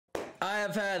I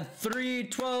have had 3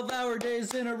 12-hour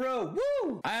days in a row.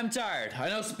 Woo! I am tired. I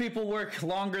know some people work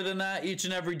longer than that each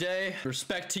and every day.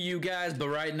 Respect to you guys, but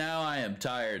right now I am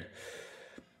tired.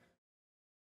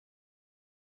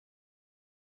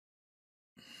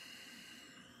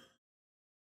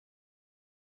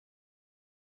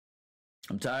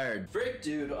 I'm tired. Frick,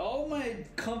 dude, all my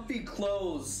comfy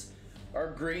clothes are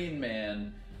green,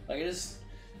 man. Like, I just...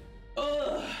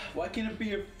 Ugh! Why can't it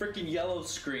be a freaking yellow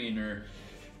screen or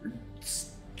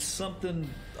something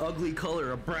ugly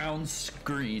color, a brown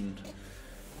screen?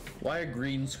 Why a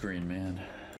green screen, man?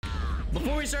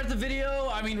 Before we start the video,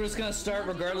 I mean, we're just gonna start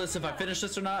regardless if I finish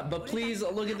this or not, but please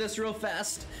look at this real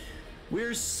fast.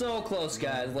 We're so close,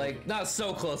 guys. Like, not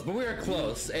so close, but we're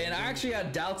close. And I actually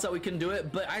had doubts that we can do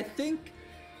it, but I think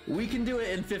we can do it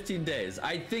in 15 days.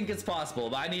 I think it's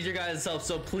possible, but I need your guys' help,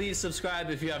 so please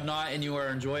subscribe if you have not and you are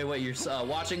enjoying what you're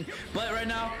watching. But right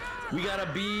now, we got a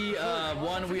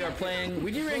B1. We are playing.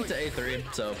 We do rank to A3,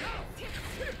 so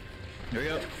here we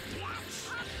go.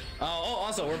 Oh,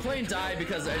 also, we're playing Die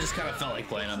because I just kind of felt like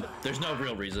playing him. There's no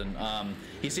real reason.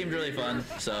 He seemed really fun,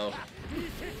 so.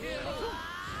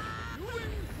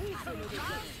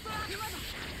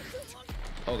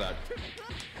 Oh god.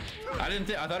 I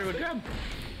thought he would grab.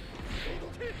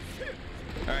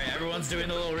 Alright, everyone's doing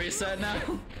the little reset now.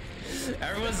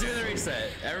 Everyone's doing the reset.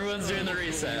 Everyone's doing the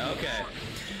reset. Okay.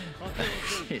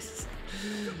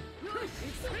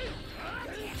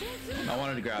 I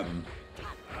wanted to grab him.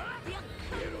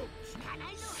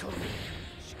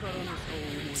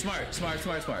 Smart.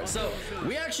 So,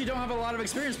 we actually don't have a lot of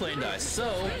experience playing dice.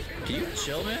 So, can you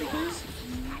chill, man, please?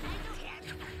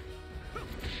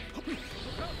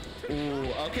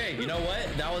 Ooh, okay, you know what?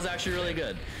 That was actually really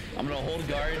good. I'm gonna hold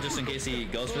guard just in case he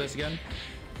goes for this again.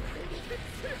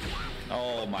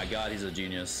 Oh my god, he's a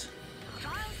genius.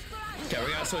 Okay,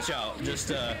 we gotta switch out. Just,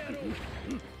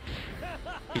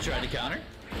 he tried to counter.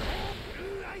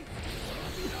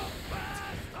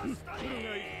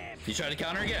 He tried to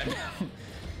counter again.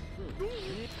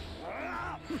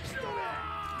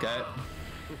 Okay.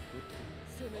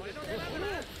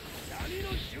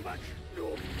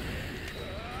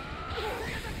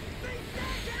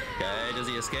 Okay, does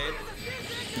he escape?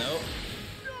 Nope.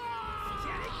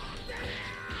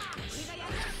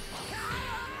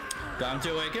 Got him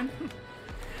to awaken.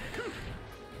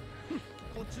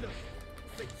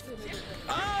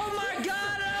 Oh my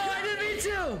god, no, I didn't mean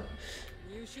to!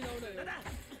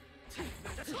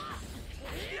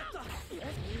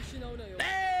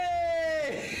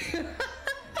 Hey!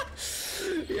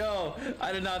 Yo,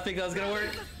 I did not think that was gonna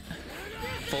work.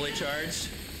 Fully charged.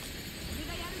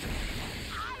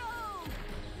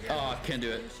 Oh, I can't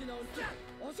do it.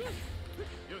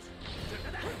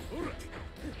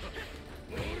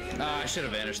 I should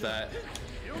have vanished that.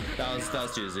 That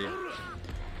was too easy.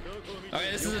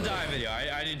 Okay, this is a die video.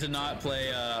 I need to not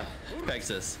play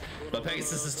Pegasus. But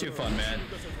Pegasus is too fun, man.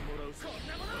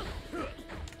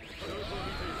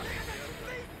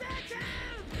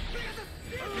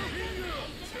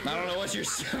 I don't know what you're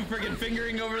freaking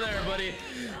fingering over there, buddy.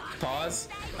 Pause.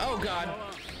 Oh god.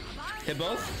 Hit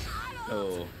both?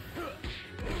 Oh.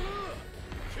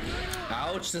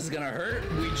 Ouch, this is gonna hurt.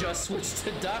 We just switched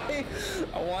to die.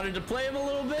 I wanted to play him a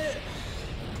little bit.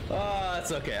 Oh,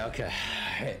 it's okay, okay.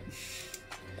 Alright.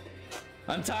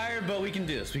 I'm tired, but we can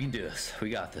do this. We can do this. We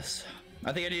got this.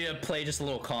 I think I need to play just a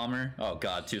little calmer. Oh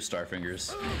god, 2 star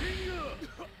fingers.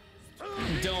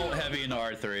 Don't heavy into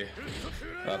R3.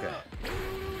 Okay.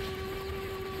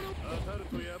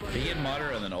 Did he get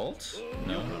moderate and then ult?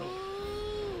 No.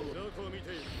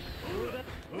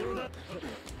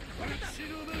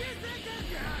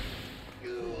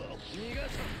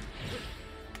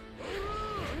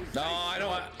 No, I don't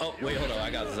want. Oh, wait, hold on.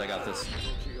 I got this.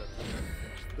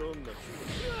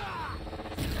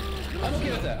 I'm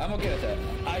okay with that.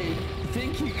 I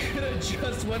think he could have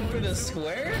just went for the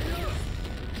square,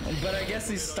 but I guess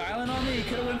he's styling on me. He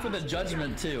could have went for the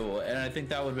judgment too, and I think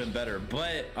that would have been better,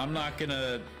 but I'm not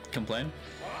gonna complain.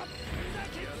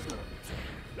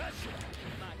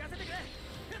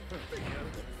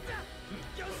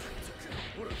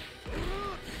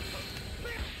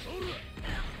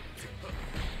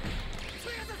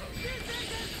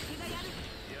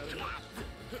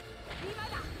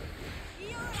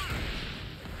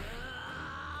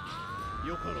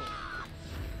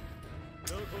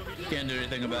 Can't do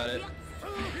anything about it.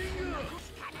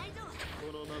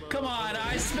 Come on,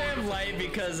 I spam light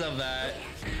because of that.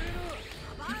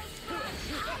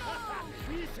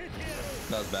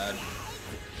 That was bad.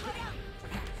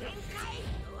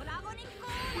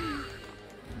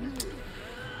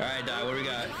 Alright, Die, what do we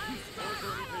got?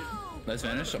 Let's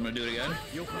finish. I'm gonna do it again.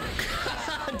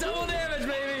 Double damage,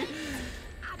 baby!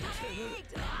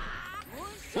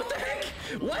 What the heck?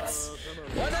 What?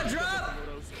 Why'd that drop?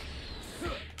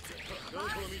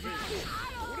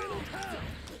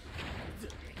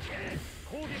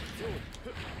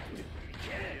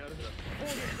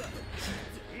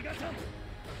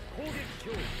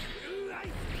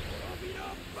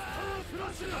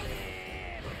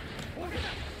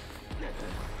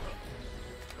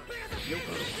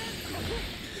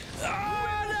 Oh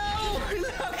no!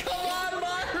 Come on,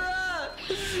 Mara!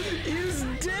 You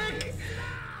dick!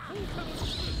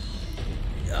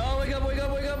 Oh, wake up, wake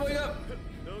up, wake up, wake up!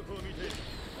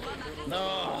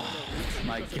 Oh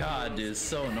my god, dude,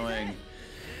 so annoying.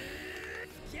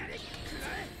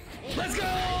 Let's go!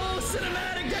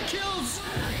 Cinematic that kills!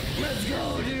 Let's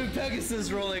go, dude.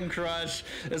 Pegasus rolling crush.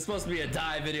 It's supposed to be a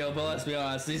die video, but let's be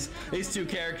honest, these two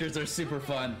characters are super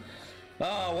fun.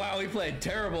 Oh wow, we played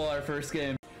terrible our first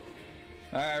game.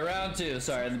 Alright, round two.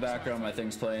 Sorry, in the background my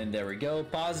thing's playing. There we go.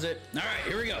 Paused it. Alright,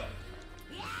 here we go.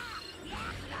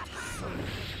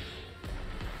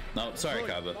 No, sorry,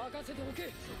 Kaba.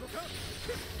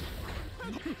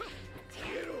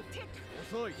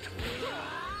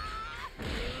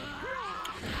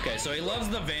 Okay, so he loves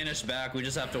the vanish back. We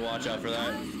just have to watch out for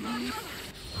that.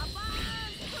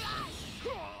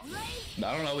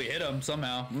 I don't know, we hit him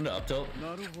somehow. I'm gonna up tilt.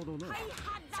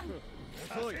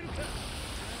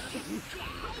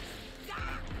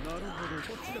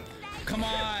 Come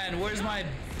on, where's my...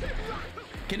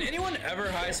 Can anyone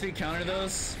ever high speed counter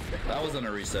those? That wasn't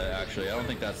a reset, actually. I don't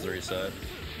think that's the reset.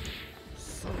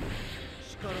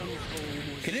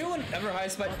 Can anyone ever high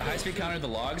speed counter the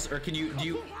logs, or can you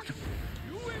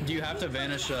do you have to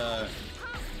vanish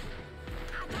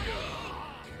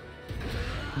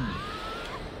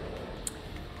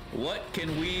What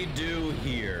can we do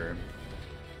here?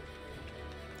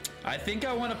 I think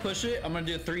I want to push it. I'm gonna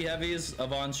do 3 heavies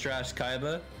of on Strash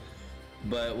Kaiba,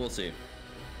 but we'll see.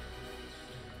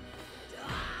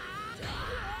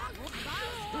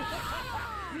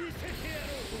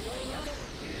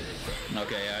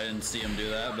 Okay, I didn't see him do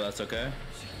that, but that's okay.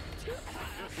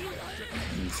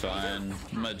 It's fine.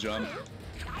 I'm gonna jump.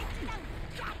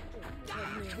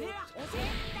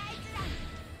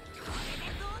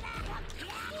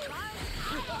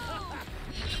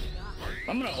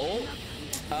 I'm gonna ult.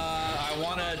 I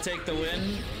want to take the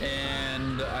win,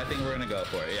 and I think we're gonna go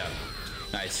for it. Yeah,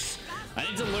 nice. I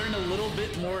need to learn a little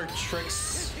bit more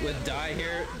tricks with die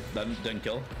here. Didn't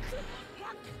kill.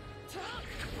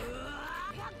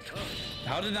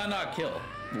 How did that not kill?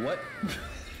 What?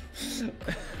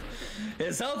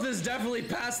 His health is definitely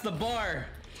past the bar.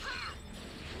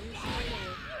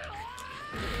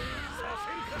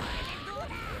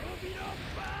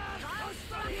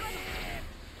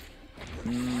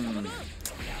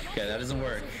 Okay, that doesn't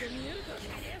work.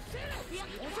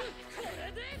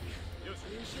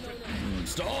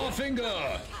 Stall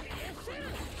finger!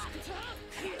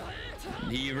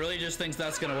 He really just thinks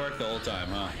that's gonna work the whole time,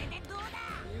 huh?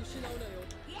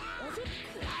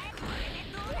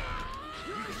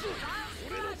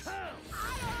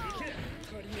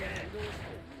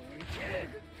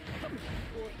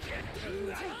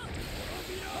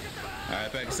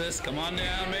 Alright, Pegasus, come on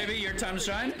down, baby. Your time to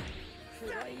shine.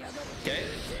 Okay.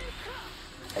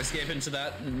 Escape into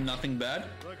that. Nothing bad.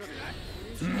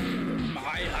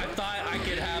 I thought I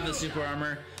could have the super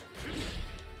armor.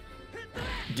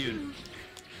 Dude,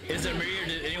 is it me or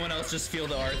did anyone else just feel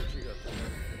the art?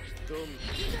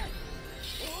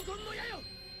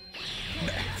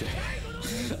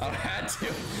 I had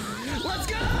to. Let's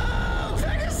go!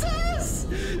 Pegasus!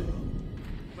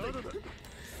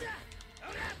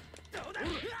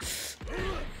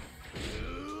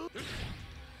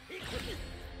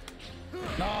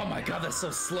 Oh my god, that's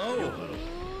so slow.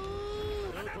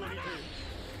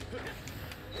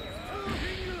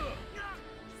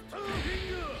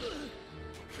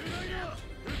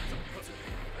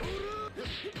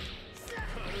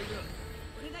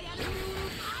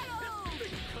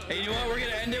 Hey, you know what? We're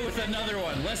gonna end it with another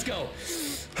one. Let's go.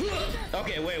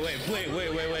 Okay, wait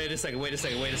a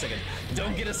second.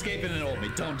 Don't get escape and then ult me.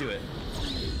 Don't do it.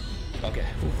 Okay.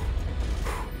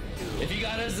 If you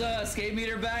got his escape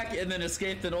meter back and then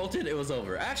escaped and ulted, it was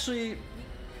over. Actually,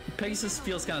 Pegasus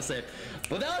feels kind of safe.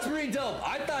 But that was pretty dope.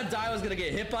 I thought Dai was gonna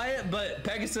get hit by it, but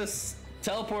Pegasus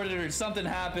teleported or something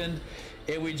happened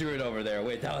and we drew it over there.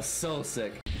 Wait, that was so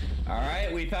sick. All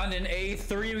right, we found an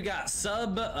A3. We got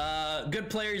Sub, good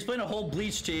player. He's playing a whole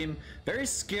Bleach team. Very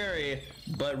scary,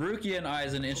 but Rukia and I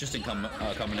is an interesting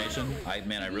combination.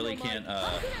 Man, I really can't.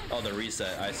 Oh, the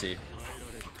reset. I see.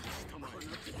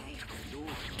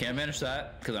 Can't manage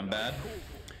that because I'm bad.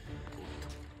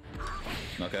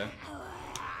 Okay.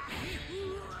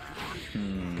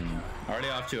 Already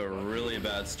off to a really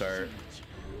bad start.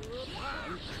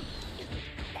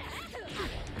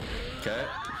 Okay.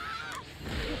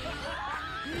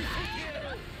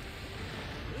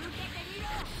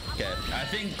 Okay, I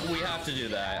think we have to do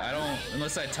that. I don't,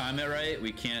 unless I time it right,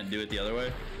 we can't do it the other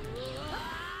way.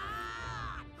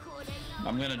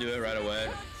 I'm gonna do it right away.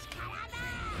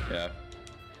 Yeah.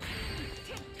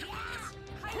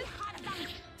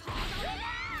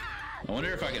 I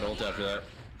wonder if I can ult after that.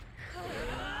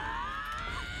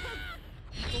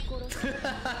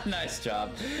 Nice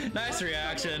job. Nice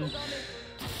reaction.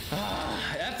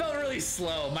 That felt really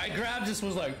slow. My grab just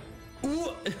was like,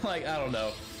 ooh, like, I don't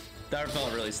know. That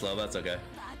felt really slow. That's okay.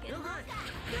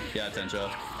 Yeah,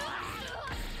 Tencho.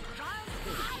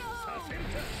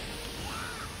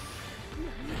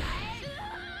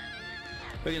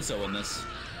 We can still win this.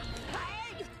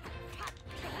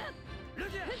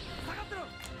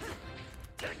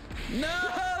 No,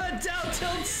 the down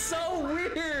tilt's so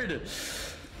weird.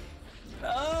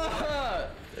 Oh,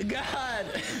 God.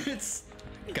 It's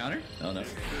counter? Oh, no.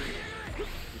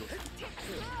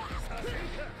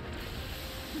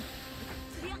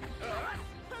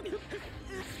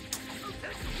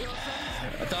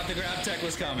 I thought the grab tech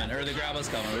was coming, or the grab was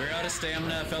coming. We were out of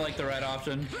stamina, felt like the right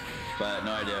option, but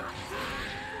no idea.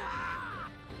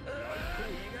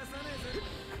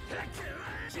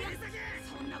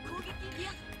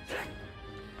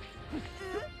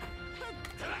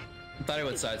 I thought he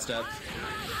would sidestep.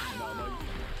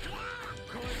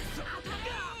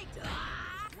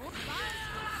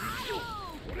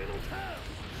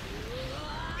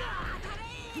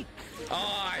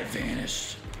 Oh, I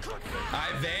vanished.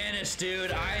 I vanished,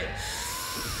 dude.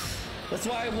 That's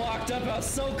why I walked up. I was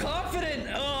so confident.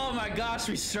 Oh my gosh,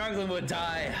 we struggling with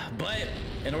die. But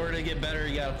in order to get better,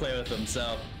 you gotta play with them.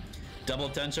 So, double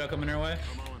Tencho coming your way.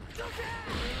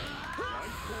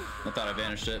 I thought I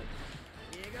vanished it.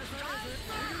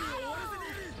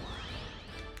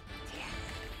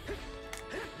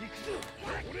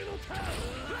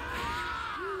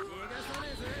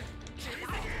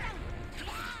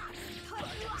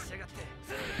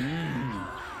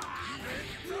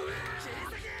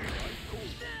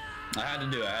 I had to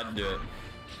do it. I had to do it.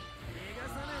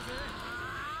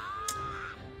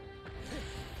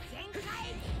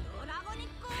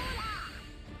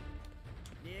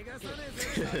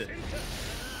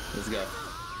 Let's go.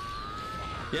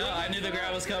 Yeah, I knew the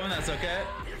grab was coming. That's okay.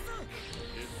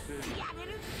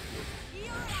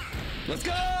 Let's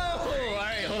go!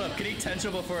 Alright, hold up. Can he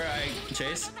Tencho before I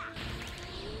chase?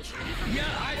 Yeah,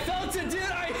 I felt it, dude.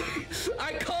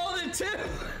 I called it too.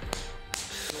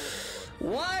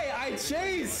 Why? I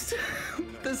chased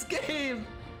this game.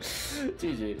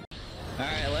 GG. All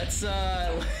right,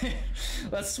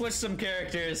 let's switch some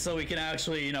characters so we can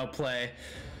actually, you know, play.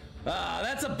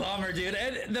 That's a bummer, dude.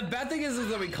 And the bad thing is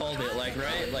that we called it, like,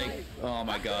 right? Like, oh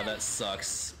my god, that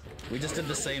sucks. We just did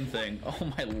the same thing.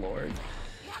 Oh my lord.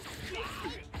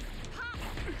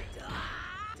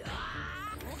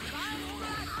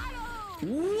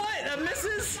 What? That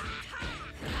misses?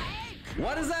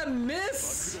 Why does that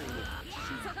miss?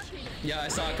 Yeah, I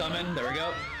saw it coming. There we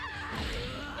go.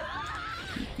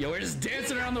 Yo, we're just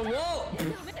dancing around the wall.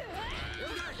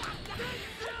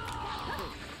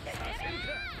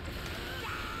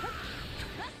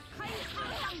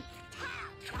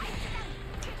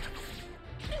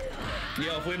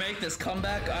 Yo, if we make this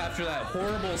comeback after that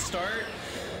horrible start,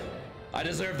 I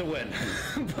deserve the win.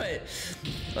 But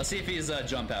let's see if he's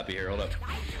jump happy here. Hold up.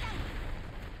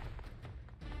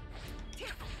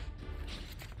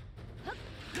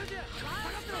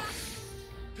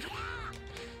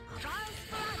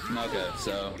 Okay,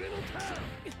 so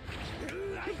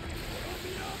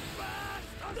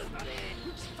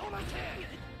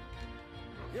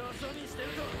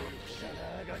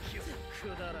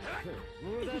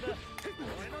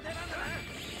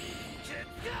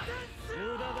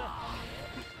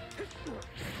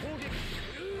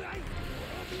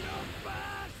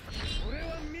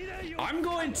I'm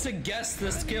going to guess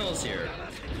the skills here.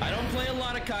 I don't play a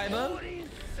lot of Kaiba,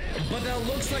 but that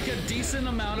looks like a decent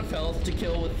amount of health to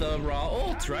kill with the raw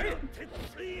ult, right?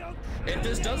 If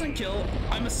this doesn't kill,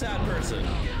 I'm a sad person.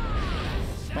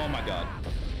 Oh my god.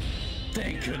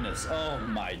 Thank goodness. Oh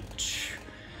my.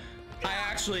 I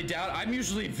actually doubt. I'm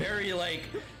usually very, like,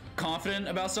 confident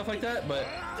about stuff like that, but...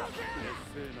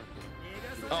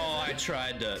 Oh, I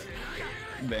tried to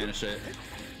banish it.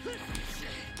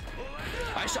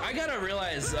 I gotta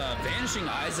realize vanishing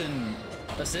eyes and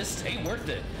assists ain't worth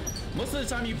it. Most of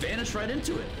the time you vanish right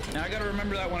into it. And I gotta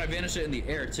remember that when I vanish it in the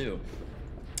air too.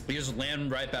 You just land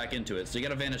right back into it. So you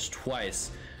gotta vanish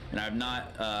twice and I've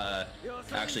not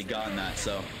actually gotten that.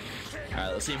 So, all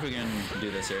right, let's see if we can do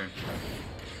this here.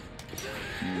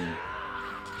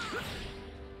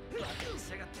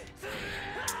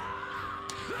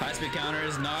 High speed counter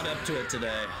is not up to it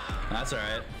today. That's all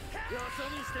right.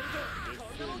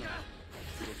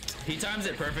 He times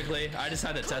it perfectly. I just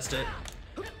had to test it.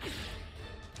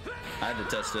 I had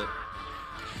to test it.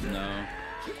 No.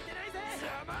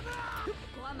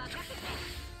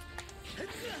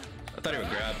 I thought he would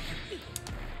grab.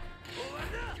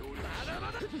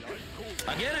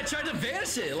 Again, I tried to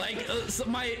vanish it. Like, so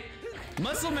my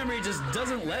muscle memory just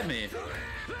doesn't let me.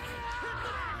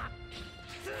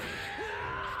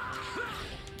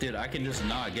 Dude, I can just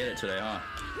not get it today, huh?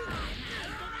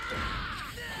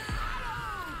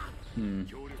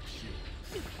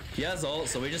 He has ult,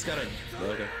 so we just gotta...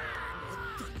 Okay.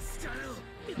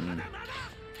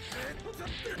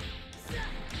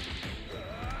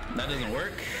 That doesn't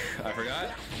work. I forgot.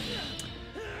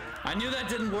 I knew that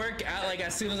didn't work at, like,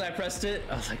 as soon as I pressed it.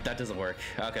 I was like, that doesn't work.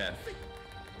 Okay.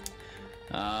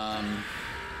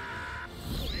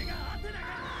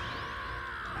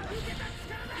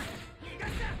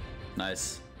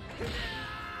 Nice.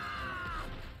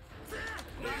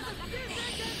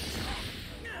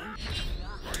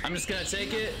 I'm just gonna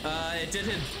take it. It did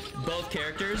hit both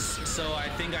characters, so I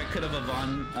think I could have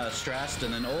Yvonne stressed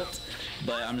and then ult,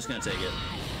 but I'm just gonna take it.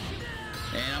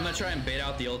 And I'm gonna try and bait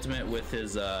out the ultimate with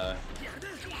his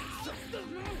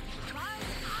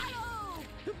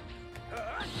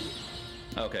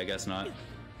okay, guess not.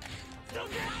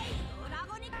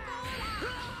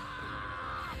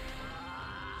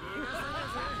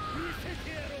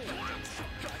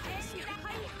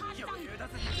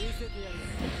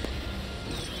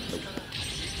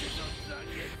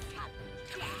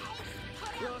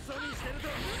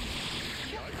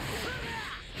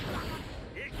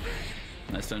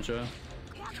 Nice Tencho.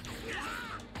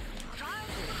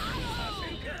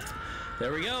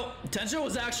 There we go. Tencho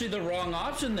was actually the wrong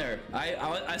option there.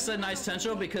 I said nice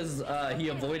Tencho because he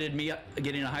avoided me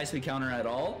getting a high speed counter at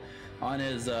all on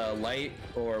his light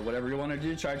or whatever you want to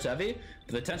do, charge heavy.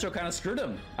 But the Tencho kind of screwed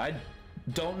him. I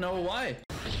don't know why.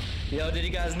 Yo, did you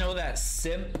guys know that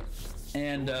Simp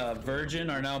and Virgin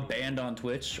are now banned on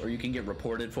Twitch, or you can get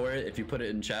reported for it if you put it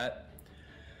in chat?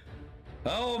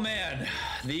 Oh man,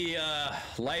 the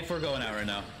life we're going at right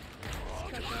now.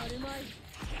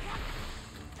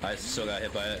 I still got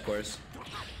hit by it, of course.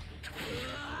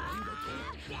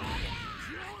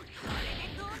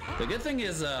 The good thing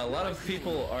is a lot of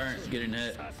people aren't getting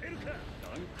hit.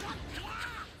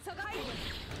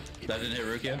 That didn't hit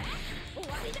Rukia.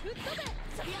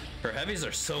 Her heavies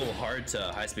are so hard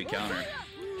to high speed counter.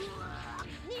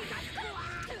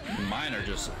 Mine are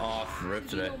just off rip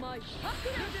today.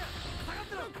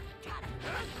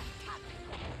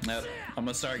 Yep, I'm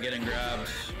gonna start getting grabbed.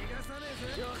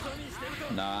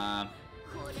 Nah.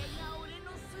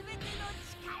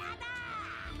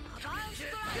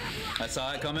 I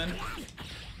saw it coming.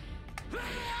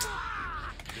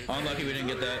 Unlucky we didn't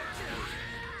get that.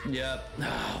 Yep.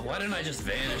 Why didn't I just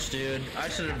vanish, dude? I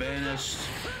should have vanished.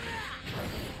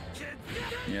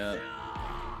 Yep.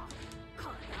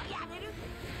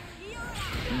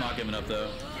 I'm not giving up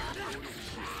though.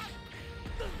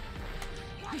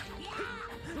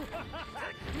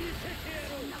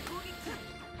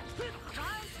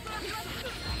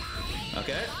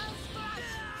 Okay.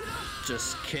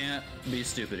 Just can't be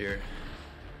stupid here.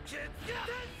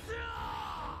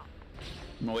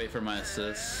 I'm gonna wait for my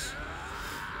assist.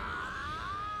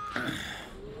 I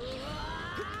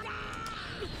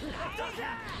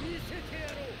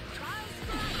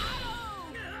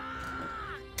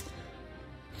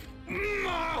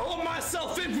hold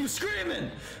myself in from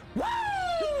screaming.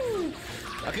 Woo!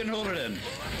 I couldn't hold it in.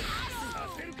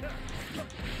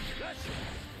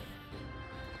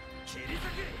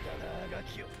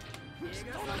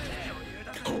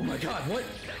 Oh my god, what?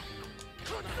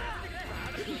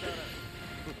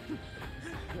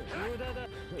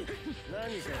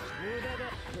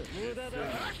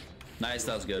 Nice,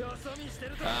 that was good.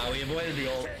 We avoided the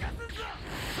ult.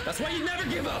 That's why you never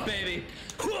give up, baby.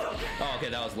 Oh, okay,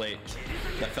 that was late.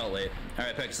 That felt late. All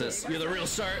right, Pegasus, you're the real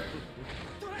start.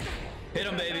 Hit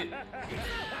him, baby.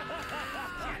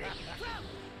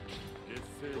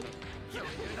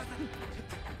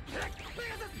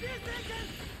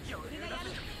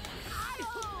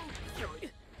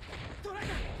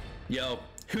 Yo,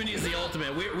 who needs the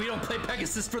ultimate? We don't play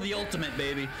Pegasus for the ultimate,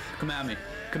 baby. Come at me.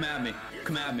 Come at me.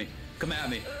 Come at me. Come at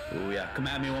me. Oh yeah, come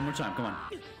at me one more time. Come on.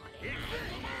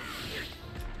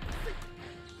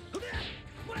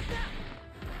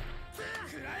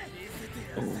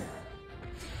 Ooh.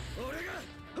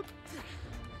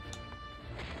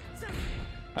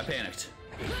 I panicked.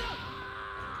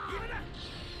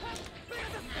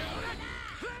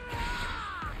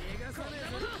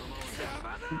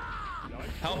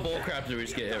 How bullcrap did we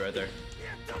just get hit right there?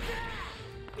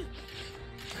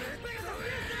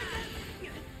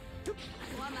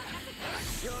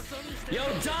 Yo,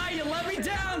 die! You let me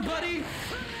down, buddy!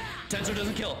 Tensor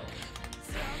doesn't kill.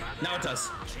 Now it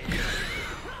does.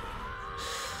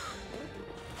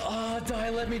 Oh,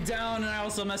 die let me down, and I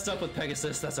also messed up with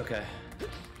Pegasus. That's okay.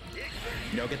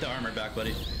 Yo, get the armor back,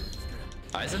 buddy.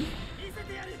 Aizen?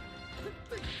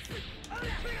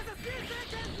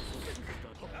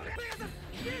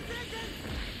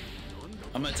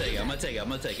 I'm gonna take it, I'm gonna take it, I'm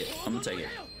gonna take it, I'm gonna take it.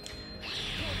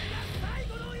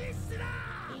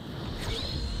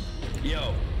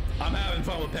 Yo, I'm having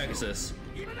fun with Pegasus.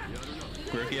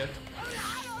 Rukia.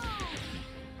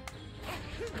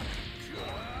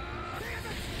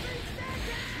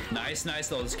 Nice, nice,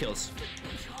 those kills.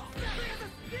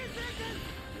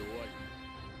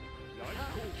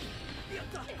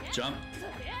 Jump.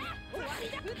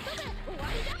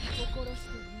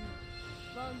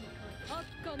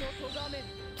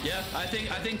 Yeah, I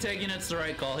think taking it's the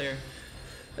right call here.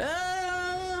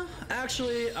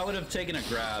 Actually, I would have taken a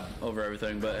grab over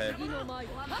everything, but hey.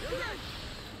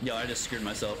 Yo, I just screwed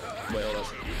myself. Wait, hold up.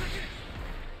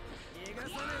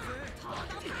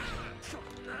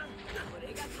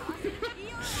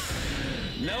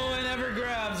 No one ever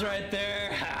grabs right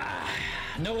there.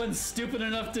 No one's stupid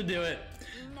enough to do it.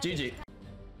 GG.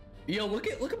 Yo, look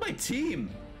at my team.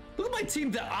 Look at my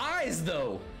team. The eyes,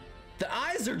 though. The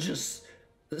eyes are just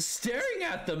staring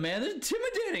at them, man. They're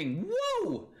intimidating.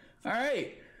 Whoa. All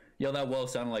right. Yo, that whoa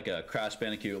sounded like a Crash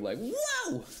Bandicoot. Like,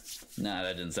 whoa. Nah,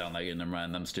 that didn't sound like it. Never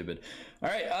mind. I'm stupid. All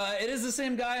right. It is the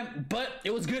same guy, but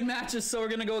it was good matches, so we're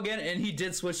going to go again. And he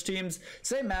did switch teams.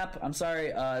 Same map. I'm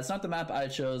sorry. It's not the map I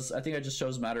chose. I think I just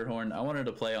chose Matterhorn. I wanted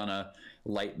to play on a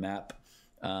light map.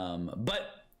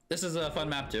 But this is a fun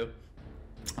map, too.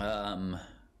 All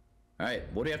right.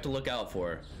 What do you have to look out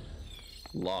for?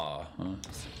 Law, huh?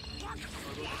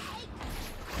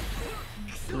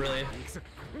 Really?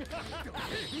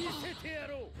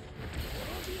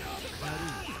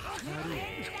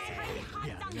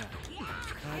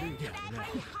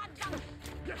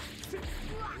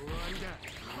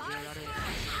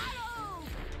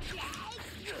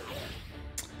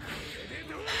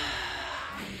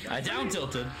 I down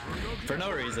tilted for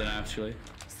no reason, actually.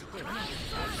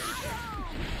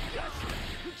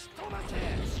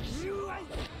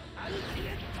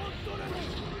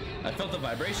 I felt the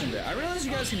vibration there. I realize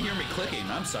you guys can hear me clicking.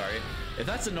 I'm sorry. If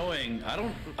that's annoying,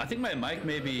 I think my mic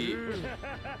may be...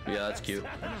 Yeah, that's cute.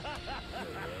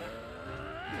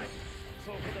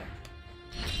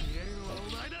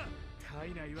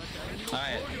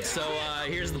 Alright, so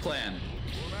here's the plan.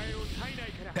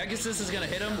 Pegasus is gonna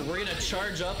hit him. We're gonna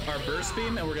charge up our burst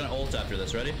beam and we're gonna ult after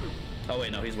this. Ready? Oh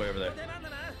wait, no, he's way over there.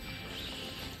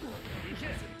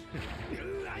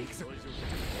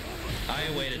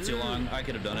 I waited too long. I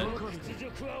could have done it.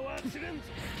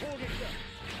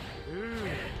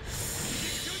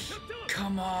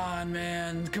 Come on,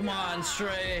 man. Come on,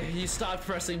 Stray. You stopped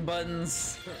pressing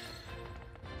buttons.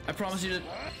 I promise you to...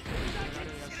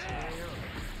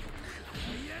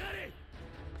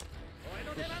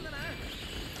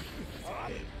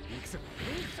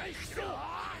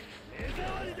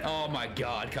 Oh my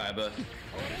god, Kaiba.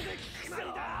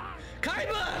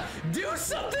 Kaiba! Do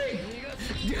something!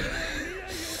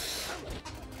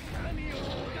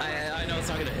 I know it's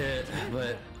not gonna hit,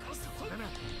 but...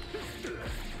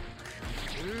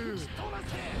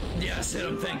 Yes, hit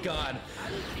him, thank god.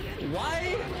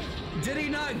 Why did he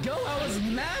not go? I was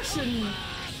mashing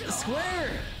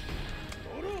square.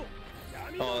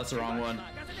 Oh, that's the wrong one.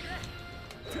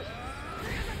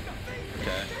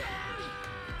 Okay.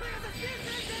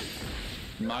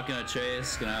 I'm not gonna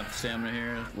chase, gonna have stamina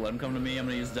here. Let him come to me, I'm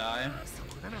gonna use die.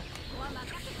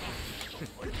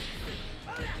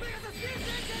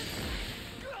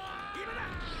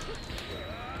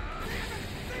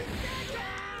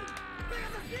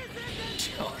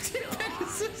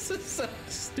 This is so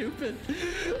stupid.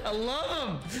 I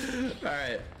love him.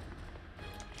 Alright.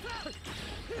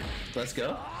 Let's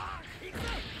go.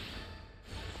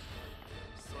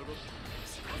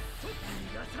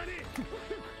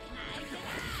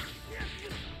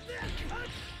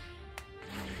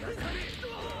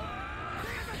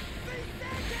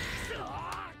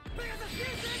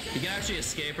 He can actually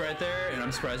escape right there, and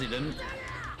I'm surprised he didn't.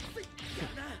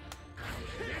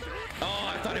 Oh,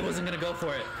 I thought he wasn't gonna go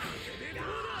for it.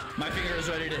 My finger is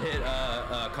ready to hit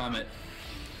Comet.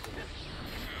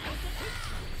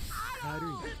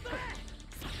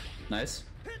 Nice.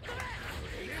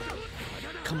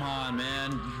 come on,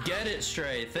 man. Get it,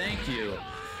 Stray. Thank you.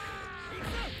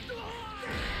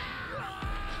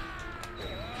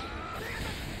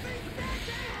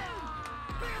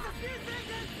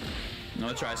 You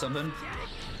wanna try something?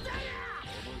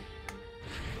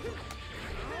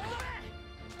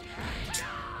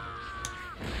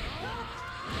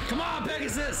 Come on,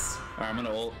 Pegasus! Alright, I'm gonna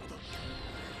ult.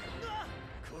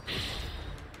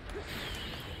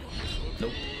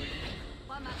 Nope.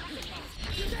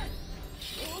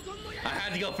 I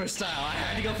had to go for style. I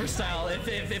had to go for style.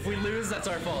 If we lose, that's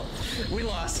our fault. We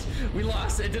lost. We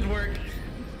lost. It didn't work.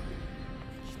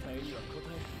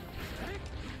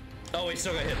 Oh, we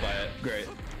still got hit by it. Great.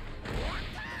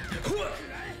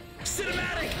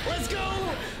 Cinematic! Let's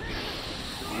go!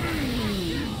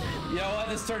 You know what?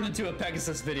 This turned into a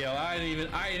Pegasus video. I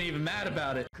ain't even mad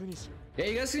about it. Yeah,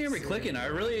 you guys can hear me clicking.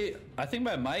 I think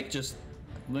my mic just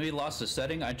maybe lost a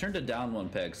setting. I turned it down one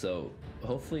peg, so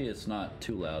hopefully it's not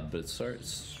too loud, but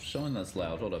it's showing that's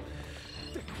loud. Hold up.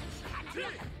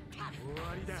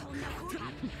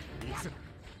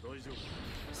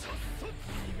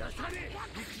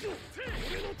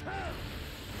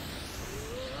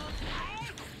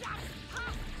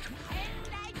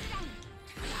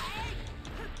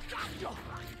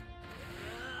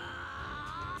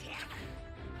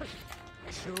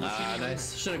 Ah,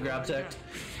 nice. Should have grab teched.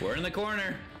 We're in the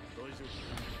corner.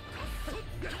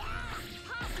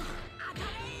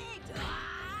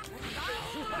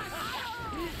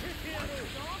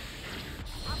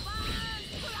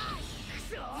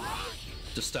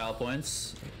 Just style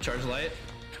points. Charge light.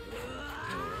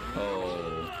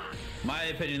 Oh. My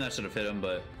opinion, that should have hit him,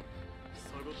 but.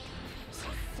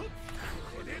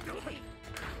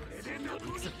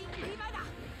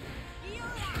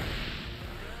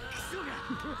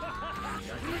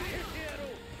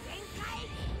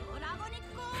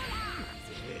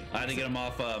 I had to get him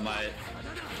off my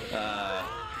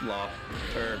law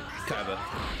or kaiba.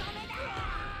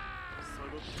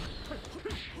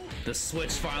 The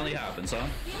switch finally happens, huh?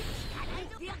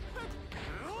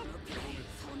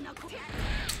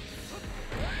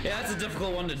 Yeah, that's a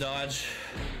difficult one to dodge.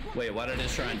 Wait, why did I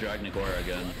just try and drag Nagora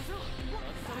again?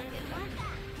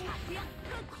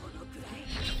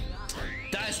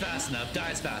 Dies fast enough,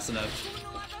 dies fast enough.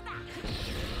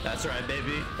 That's right,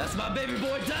 baby. That's my baby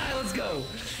boy. Die, let's go.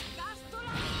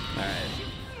 All right.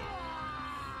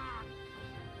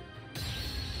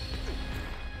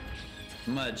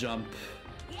 I'm gonna jump.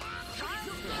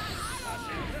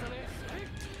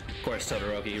 Of course,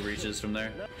 Todoroki reaches from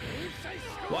there.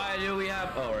 Why do we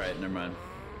have? Oh, right, never mind.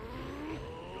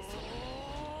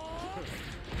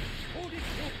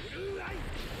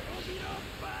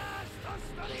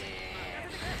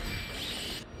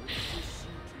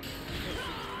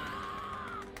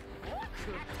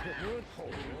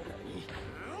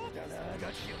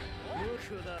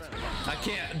 I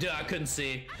can't, dude, I couldn't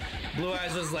see. Blue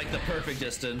Eyes was like the perfect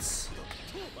distance.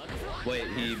 Wait,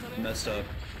 he messed up.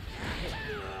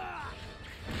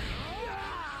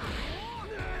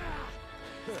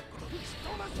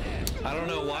 I don't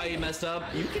know why he messed up.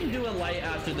 You can do a light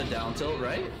after the down tilt,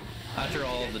 right? After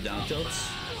all of the down tilts.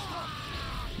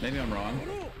 Maybe I'm wrong.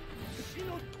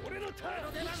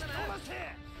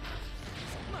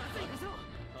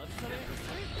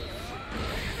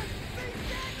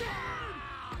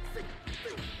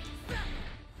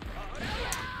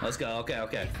 Let's go.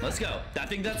 Okay. Let's go. I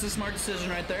think that's a smart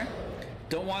decision right there.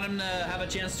 Don't want him to have a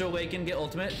chance to awaken, get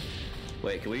ultimate.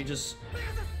 Wait, can we just...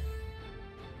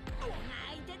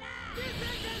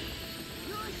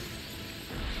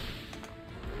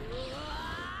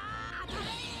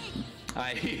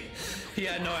 He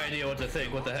had no idea what to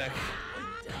think. What the heck?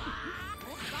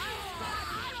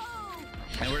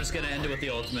 And we're just gonna end it with the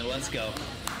ultimate. Let's go.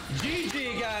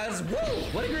 GG, guys. Woo!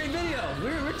 What a great video.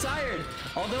 We're tired.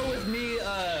 Although with me,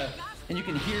 and you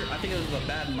can hear, I think it was a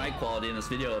bad mic quality in this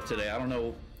video of today. I don't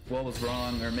know what was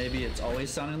wrong, or maybe it's always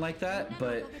sounding like that,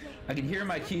 but I can hear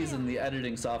my keys in the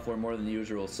editing software more than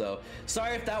usual. So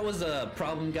sorry if that was a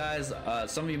problem, guys.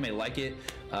 Some of you may like it,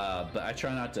 but I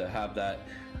try not to have that.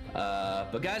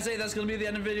 But guys, hey, that's gonna be the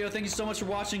end of the video. Thank you so much for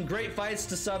watching. Great fights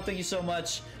to sub. Thank you so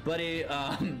much, buddy.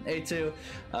 A2,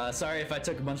 sorry if I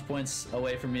took a bunch of points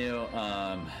away from you.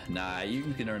 Nah, you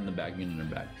can earn them back. You can earn them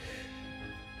back.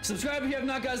 Subscribe if you have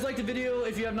not, guys. Like the video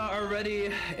if you have not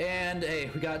already. And hey,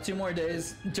 we got 2 more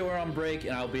days until we're on break,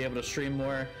 and I'll be able to stream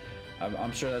more.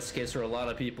 I'm sure that's the case for a lot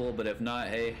of people, but if not,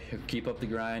 hey, keep up the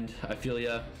grind. I feel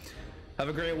ya. Have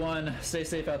a great one. Stay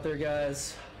safe out there,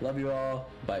 guys. Love you all.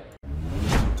 Bye.